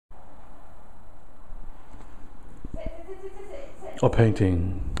A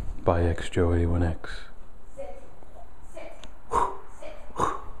painting by XJoe81X.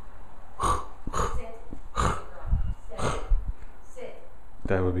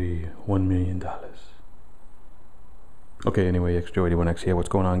 That would be $1 million. Okay, anyway, XJoe81X here. What's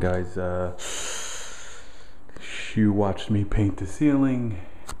going on, guys? You watched me paint the ceiling,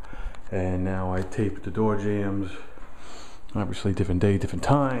 and now I taped the door jambs. Obviously, different day, different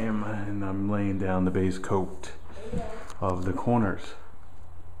time, and I'm laying down the base coat of the corners.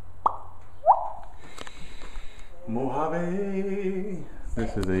 Mojave.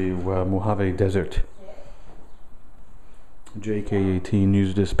 This is a Mojave Desert. JK18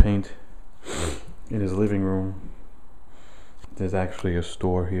 used this paint in his living room. There's actually a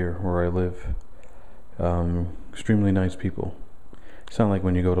store here where I live. Extremely nice people. It's not like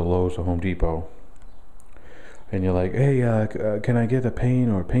when you go to Lowe's or Home Depot and you're like, hey, can I get a paint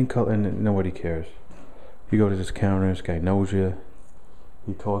or a paint color? And nobody cares. You go to this counter, this guy knows you.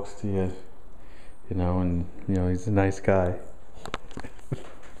 He talks to you, you know, and you know he's a nice guy.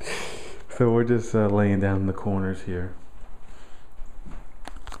 So we're just laying down in the corners here.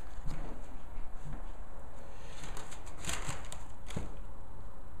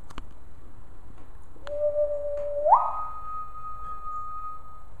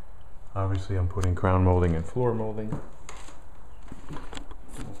 Obviously I'm putting crown molding and floor molding.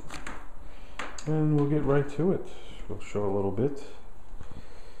 And we'll get right to it. We'll show a little bit.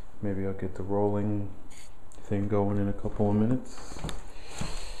 Maybe I'll get the rolling thing going in a couple of minutes.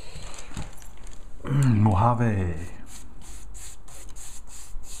 Mojave.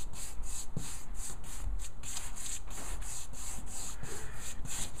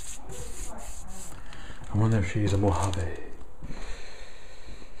 I wonder if she's a Mojave.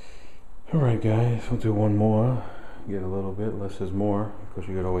 Alright guys, we'll do one more. Get a little bit, less is more, because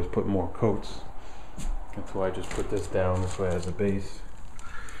you could always put more coats. That's why I just put this down this way as a base.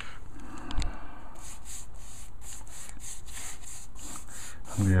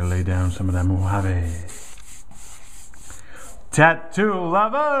 I'm gonna lay down some of that Mojave. Tattoo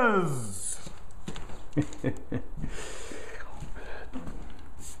lovers!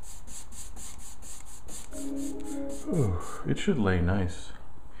 Ooh, it should lay nice.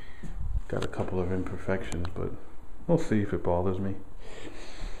 Got a couple of imperfections, but we'll see if it bothers me.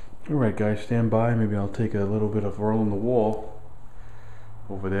 Alright guys, stand by. Maybe I'll take a little bit of roll in the wall.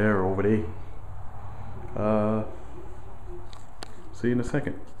 Over there or over there. See you in a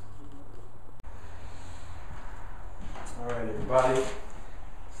second. Alright everybody.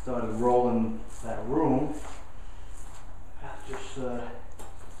 Started rolling that room. I'll just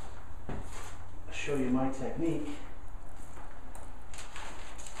show you my technique.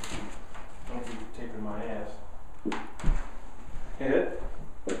 Don't be taping my ass. Hit it.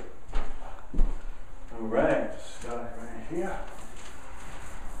 Alright, start right here.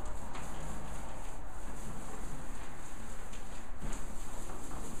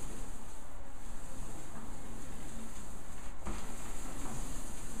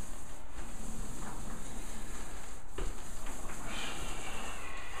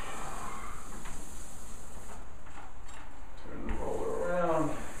 Turn the roller around.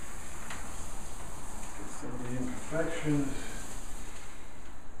 Imperfections.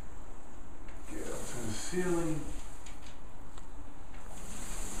 Get up to the ceiling.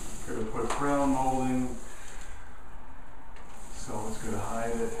 Gonna put crown molding, so it's gonna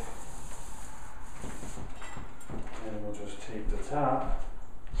hide it. And we'll just tape the top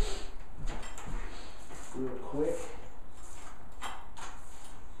real quick.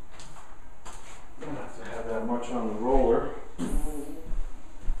 Don't have to have that much on the roller.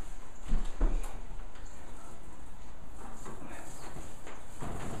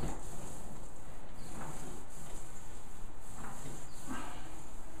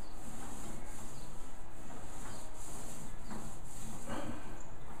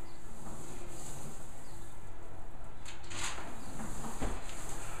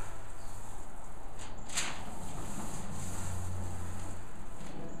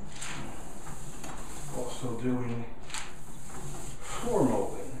 Also doing floor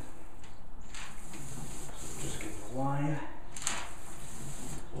molding. So just get the line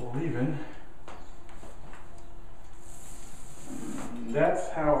all even. And that's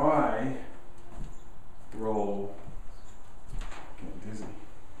how I roll, getting dizzy,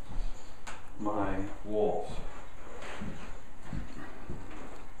 my walls.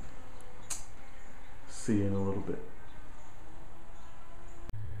 See you in a little bit.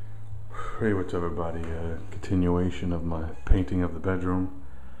 Hey, what's up everybody? Continuation of my painting of the bedroom.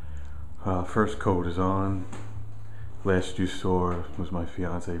 First coat is on. Last you saw was my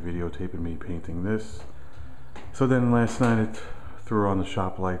fiance videotaping me painting this. So then last night at threw on the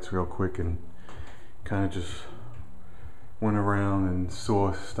shop lights real quick and kind of just went around and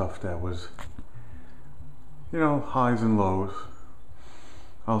saw stuff that was, you know, highs and lows.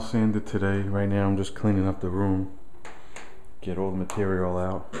 I'll sand it today. Right now I'm just cleaning up the room, get all the material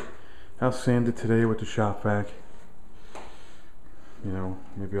out. I'll sand it today with the shop vac. You know,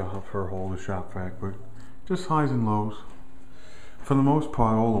 maybe I'll have her hold the shop vac, but just highs and lows. For the most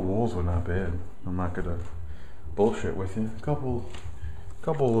part, all the walls were not bad. I'm not gonna bullshit with you.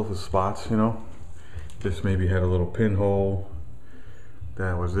 Couple of the spots, you know. This maybe had a little pinhole.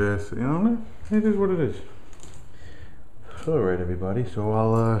 That was this. You know, it is what it is. All right, everybody. So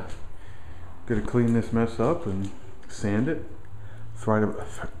I'll gonna clean this mess up and sand it. Try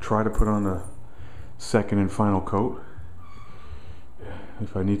to put on the second and final coat.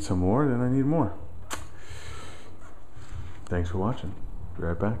 If I need some more, then I need more. Thanks for watching. Be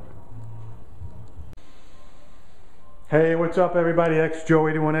right back. Hey, what's up everybody?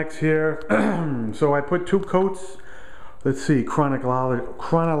 XJoe81X here. So I put 2 coats. Let's see,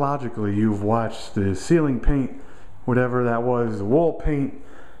 chronologically you've watched the ceiling paint, whatever that was, the wall paint.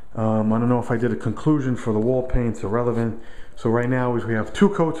 I don't know if I did a conclusion for the wall paint, it's irrelevant. So right now we have 2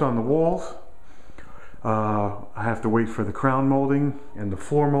 coats on the walls. I have to wait for the crown molding and the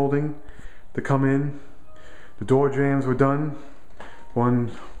floor molding to come in. The door jambs were done. 1,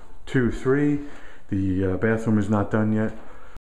 2, 3. The bathroom is not done yet.